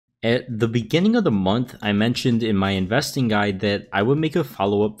At the beginning of the month, I mentioned in my investing guide that I would make a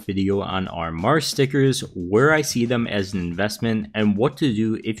follow-up video on RMR stickers, where I see them as an investment, and what to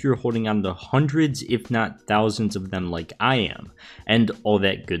do if you're holding on to hundreds if not thousands of them like I am, and all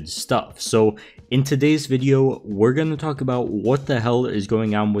that good stuff. So in today's video, we're going to talk about what the hell is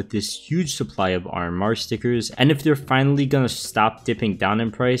going on with this huge supply of RMR stickers, and if they're finally going to stop dipping down in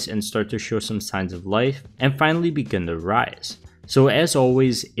price and start to show some signs of life, and finally begin to rise. So as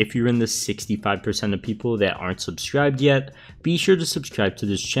always, if you're in the 65% of people that aren't subscribed yet, be sure to subscribe to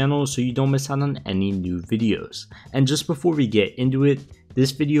this channel so you don't miss out on any new videos. And just before we get into it,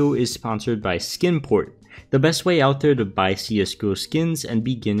 this video is sponsored by Skinport, the best way out there to buy CSGO skins and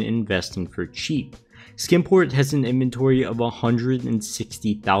begin investing for cheap. Skinport has an inventory of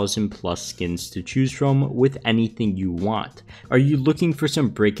 160,000 plus skins to choose from with anything you want. Are you looking for some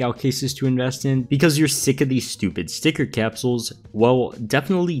breakout cases to invest in because you're sick of these stupid sticker capsules? Well,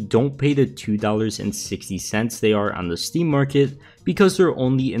 definitely don't pay the $2.60 they are on the Steam market because they're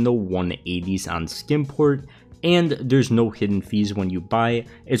only in the 180s on Skinport. And there's no hidden fees when you buy.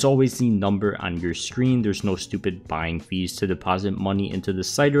 It's always the number on your screen. There's no stupid buying fees to deposit money into the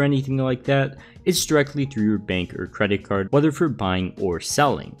site or anything like that. It's directly through your bank or credit card, whether for buying or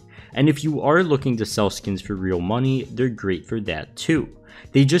selling. And if you are looking to sell skins for real money, they're great for that too.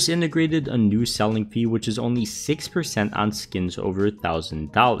 They just integrated a new selling fee which is only 6% on skins over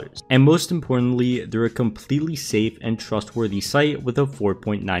 $1,000. And most importantly, they're a completely safe and trustworthy site with a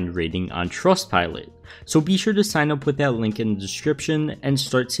 4.9 rating on Trustpilot. So be sure to sign up with that link in the description and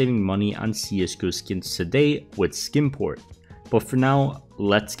start saving money on CSGO skins today with Skinport. But for now,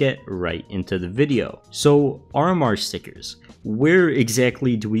 let's get right into the video. So RMR stickers, where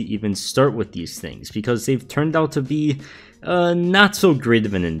exactly do we even start with these things? Because they've turned out to be not so great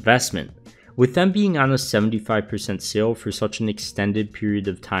of an investment. With them being on a 75% sale for such an extended period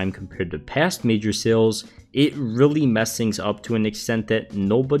of time compared to past major sales, it really messed things up to an extent that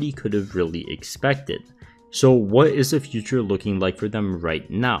nobody could have really expected. So what is the future looking like for them right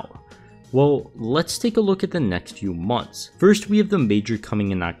now? Well, let's take a look at the next few months. First, we have the major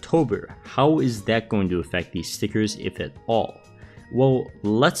coming in October. How is that going to affect these stickers, if at all? Well,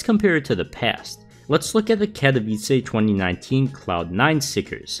 let's compare it to the past. Let's look at the Katowice 2019 Cloud9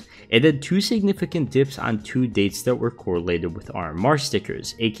 stickers. It had two significant dips on two dates that were correlated with RMR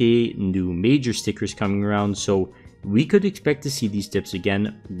stickers, aka new major stickers coming around, so we could expect to see these dips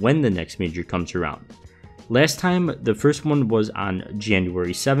again when the next major comes around. Last time, the first one was on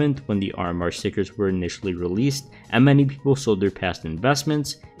January 7th when the RMR stickers were initially released, and many people sold their past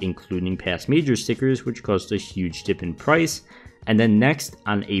investments, including past major stickers, which caused a huge dip in price. And then next,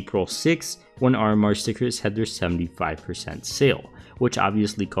 on April 6th, when RMR stickers had their 75% sale, which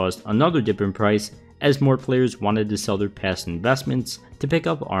obviously caused another dip in price as more players wanted to sell their past investments to pick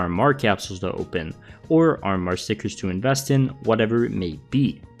up RMR capsules to open, or RMR stickers to invest in, whatever it may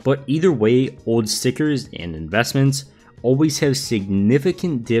be. But either way, old stickers and investments always have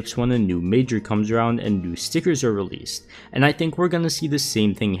significant dips when a new major comes around and new stickers are released. And I think we're going to see the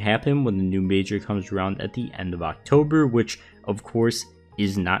same thing happen when the new major comes around at the end of October, which of course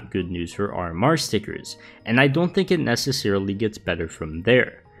is not good news for RMR stickers. And I don't think it necessarily gets better from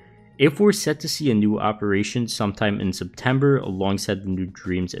there. If we're set to see a new operation sometime in September alongside the new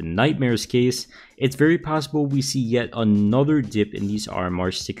Dreams and Nightmares case, it's very possible we see yet another dip in these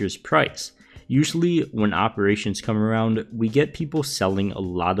RMR stickers price. Usually when operations come around, we get people selling a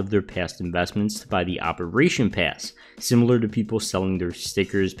lot of their past investments to buy the operation pass, similar to people selling their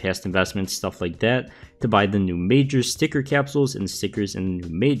stickers, past investments, stuff like that, to buy the new major sticker capsules and stickers in the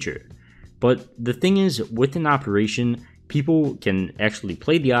new major. But the thing is, with an operation, people can actually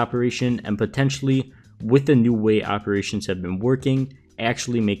play the operation and potentially, with the new way operations have been working,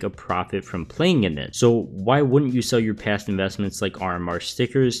 actually make a profit from playing in it. So why wouldn't you sell your past investments like RMR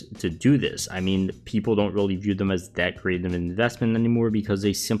stickers to do this? I mean, people don't really view them as that great of an investment anymore because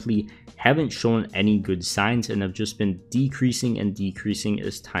they simply haven't shown any good signs and have just been decreasing and decreasing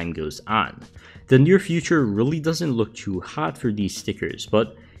as time goes on. The near future really doesn't look too hot for these stickers,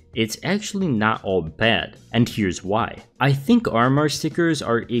 but it's actually not all bad, and here's why. I think RMR stickers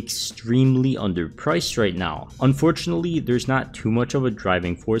are extremely underpriced right now. Unfortunately, there's not too much of a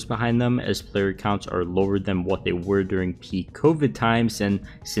driving force behind them as player counts are lower than what they were during peak COVID times, and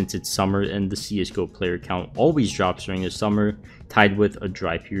since it's summer and the CSGO player count always drops during the summer, tied with a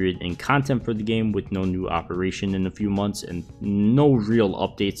dry period in content for the game with no new operation in a few months and no real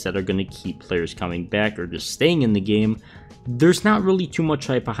updates that are going to keep players coming back or just staying in the game, there's not really too much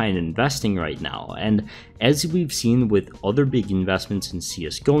hype behind investing right now. And as we've seen with other big investments in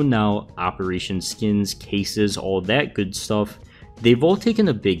CSGO now, operation skins, cases, all that good stuff, they've all taken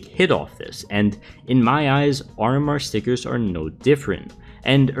a big hit off this, and in my eyes, RMR stickers are no different,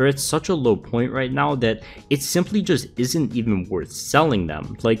 and are at such a low point right now that it simply just isn't even worth selling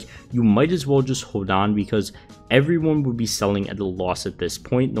them. Like, you might as well just hold on, because everyone would be selling at a loss at this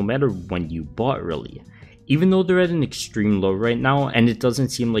point no matter when you bought, really. Even though they're at an extreme low right now and it doesn't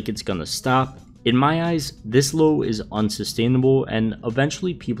seem like it's gonna stop, in my eyes, this low is unsustainable, and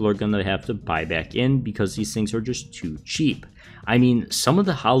eventually people are gonna have to buy back in because these things are just too cheap. I mean, some of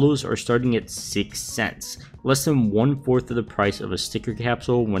the hollows are starting at 6 cents, less than 1/4 of the price of a sticker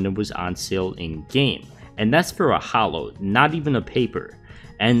capsule when it was on sale in game. And that's for a hollow, not even a paper.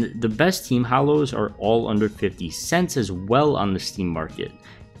 And the best team hollows are all under 50 cents as well on the Steam market.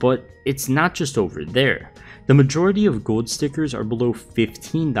 But it's not just over there. The majority of gold stickers are below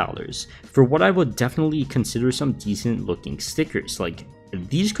 $15 for what I would definitely consider some decent looking stickers. Like,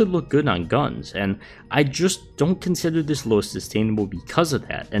 these could look good on guns, and I just don't consider this low sustainable because of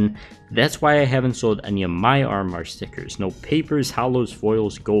that, and that's why I haven't sold any of my RMR stickers. No papers, hollows,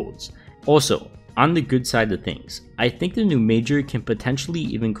 foils, golds. Also, on the good side of things, I think the new major can potentially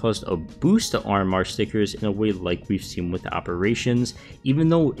even cause a boost to RMR stickers in a way like we've seen with operations, even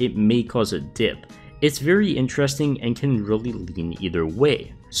though it may cause a dip. It's very interesting and can really lean either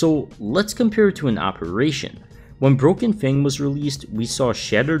way. So let's compare it to an operation. When Broken Fang was released, we saw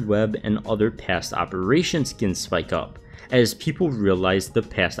Shattered Web and other past operation skins spike up, as people realized the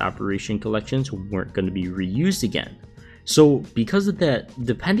past operation collections weren't going to be reused again. So because of that,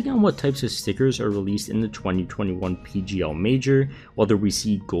 depending on what types of stickers are released in the 2021 PGL Major, whether we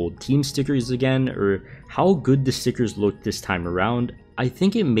see gold team stickers again, or how good the stickers look this time around, I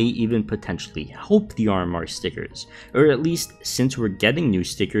think it may even potentially help the RMR stickers, or at least since we're getting new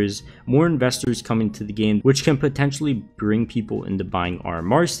stickers, more investors coming to the game, which can potentially bring people into buying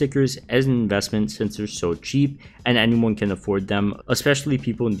RMR stickers as an investment since they're so cheap and anyone can afford them, especially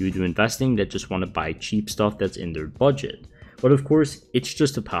people new to investing that just want to buy cheap stuff that's in their budget. But of course, it's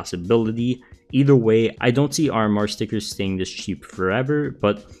just a possibility. Either way, I don't see RMR stickers staying this cheap forever,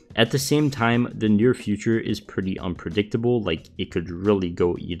 but at the same time, the near future is pretty unpredictable. Like, it could really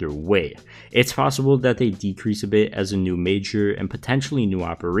go either way. It's possible that they decrease a bit as a new major and potentially new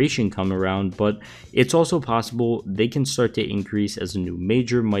operation come around, but it's also possible they can start to increase as a new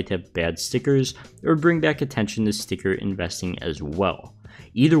major might have bad stickers or bring back attention to sticker investing as well.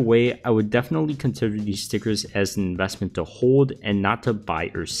 Either way, I would definitely consider these stickers as an investment to hold and not to buy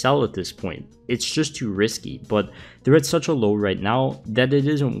or sell at this point. It's just too risky, but they're at such a low right now that it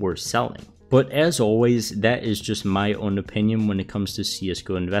isn't worth selling. But as always, that is just my own opinion when it comes to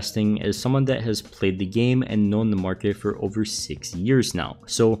CSGO investing, as someone that has played the game and known the market for over 6 years now.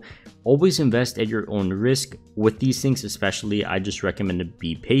 So always invest at your own risk. With these things especially, I just recommend to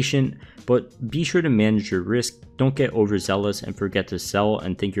be patient, but be sure to manage your risk. Don't get overzealous and forget to sell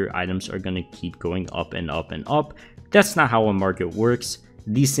and think your items are going to keep going up and up and up. That's not how a market works.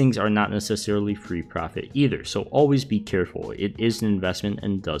 These things are not necessarily free profit either, so always be careful. It is an investment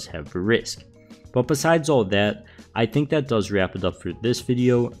and does have risk. But besides all that, I think that does wrap it up for this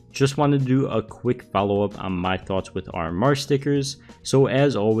video. Just wanted to do a quick follow-up on my thoughts with RMR stickers. So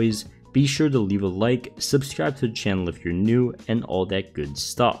as always, be sure to leave a like, subscribe to the channel if you're new, and all that good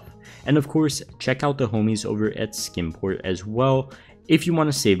stuff. And of course, check out the homies over at Skinport as well if you want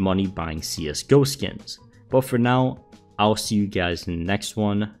to save money buying CSGO skins. But for now, I'll see you guys in the next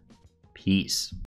one. Peace.